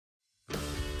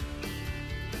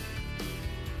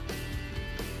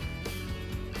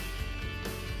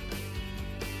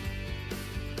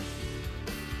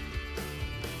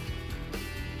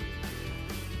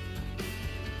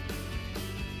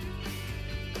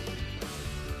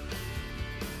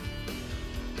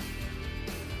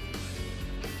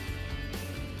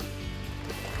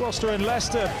Gloucester and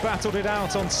Leicester battled it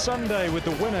out on Sunday, with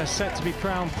the winner set to be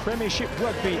crowned Premiership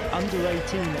Rugby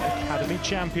Under-18 Academy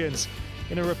champions.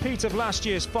 In a repeat of last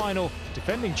year's final,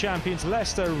 defending champions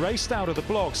Leicester raced out of the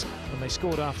blocks when they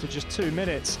scored after just 2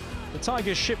 minutes. The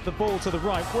Tigers shipped the ball to the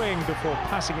right wing before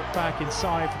passing it back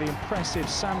inside for the impressive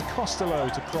Sam Costello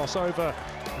to cross over.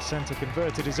 The centre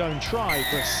converted his own try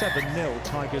for a 7-0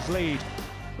 Tigers lead.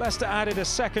 Leicester added a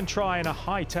second try in a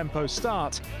high-tempo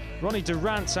start. Ronnie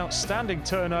Durant's outstanding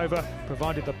turnover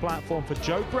provided the platform for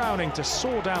Joe Browning to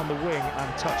soar down the wing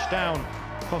and touch down.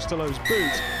 Costello's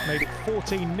boot made it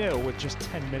 14-0 with just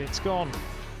 10 minutes gone.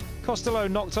 Costello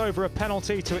knocked over a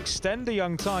penalty to extend the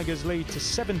young Tigers' lead to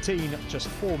 17 just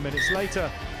 4 minutes later.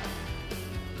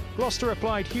 Gloucester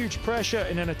applied huge pressure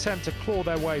in an attempt to claw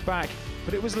their way back,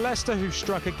 but it was Leicester who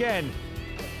struck again.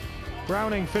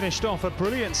 Browning finished off a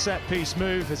brilliant set-piece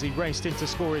move as he raced in to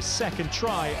score his second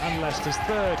try and Leicester's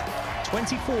third.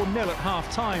 24-0 at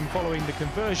half-time following the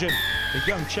conversion. The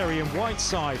young Cherry and White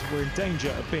side were in danger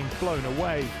of being blown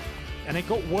away. And it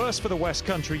got worse for the West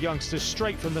Country youngsters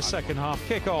straight from the second-half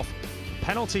kickoff.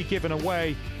 Penalty given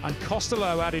away, and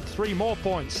Costello added 3 more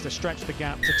points to stretch the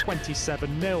gap to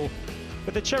 27-0.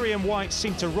 But the Cherry and White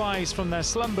seemed to rise from their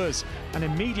slumbers and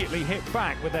immediately hit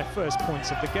back with their first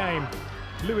points of the game.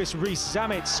 Lewis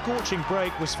Rees-Zammit's scorching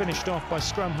break was finished off by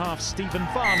scrum half Stephen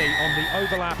Varney on the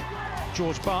overlap.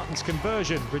 George Barton's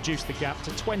conversion reduced the gap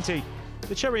to 20.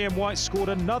 The Cherry and White scored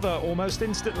another almost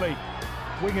instantly.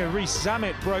 Winger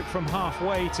Rees-Zammit broke from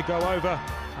halfway to go over,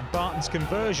 and Barton's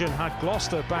conversion had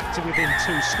Gloucester back to within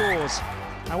 2 scores.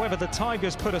 However, the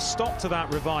Tigers put a stop to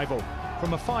that revival.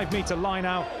 From a 5-metre line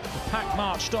out, the pack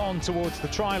marched on towards the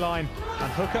try line,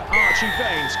 and hooker Archie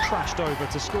Vaines crashed over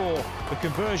to score. The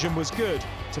conversion was good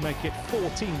to make it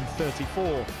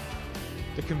 14-34.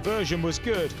 The conversion was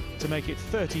good to make it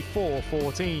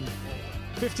 34-14.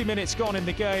 50 minutes gone in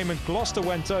the game, and Gloucester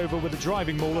went over with a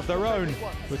driving maul of their own,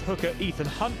 with hooker Ethan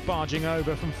Hunt barging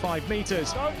over from 5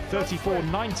 metres,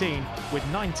 34-19, with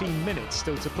 19 minutes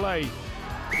still to play.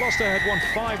 Gloucester had won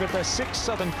 5 of their 6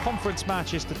 Southern Conference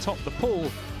matches to top the pool,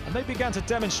 and they began to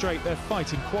demonstrate their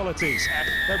fighting qualities.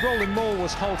 Their rolling maul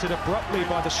was halted abruptly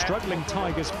by the struggling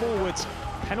Tigers forwards.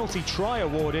 Penalty try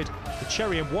awarded, the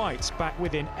Cherry and Whites back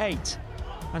within 8.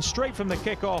 And straight from the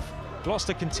kick-off,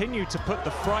 Gloucester continued to put the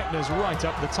frighteners right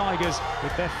up the Tigers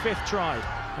with their 5th try.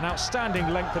 An outstanding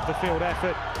length of the field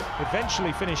effort,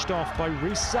 eventually finished off by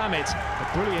Rees-Zammit,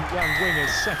 a brilliant young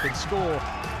winger's 2nd score.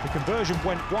 The conversion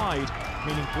went wide,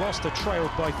 meaning Gloucester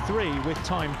trailed by 3 with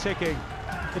time ticking.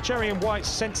 The Cherry and Whites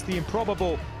sensed the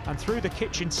improbable and threw the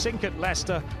kitchen sink at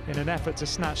Leicester in an effort to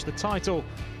snatch the title,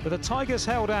 but the Tigers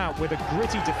held out with a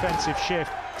gritty defensive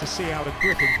shift to see out a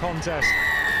gripping contest.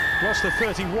 Gloucester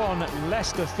 31,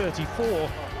 Leicester 34.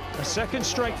 A 2nd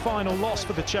straight final loss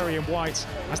for the Cherry and Whites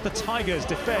as the Tigers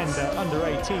defend their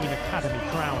Under-18 Academy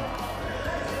crown.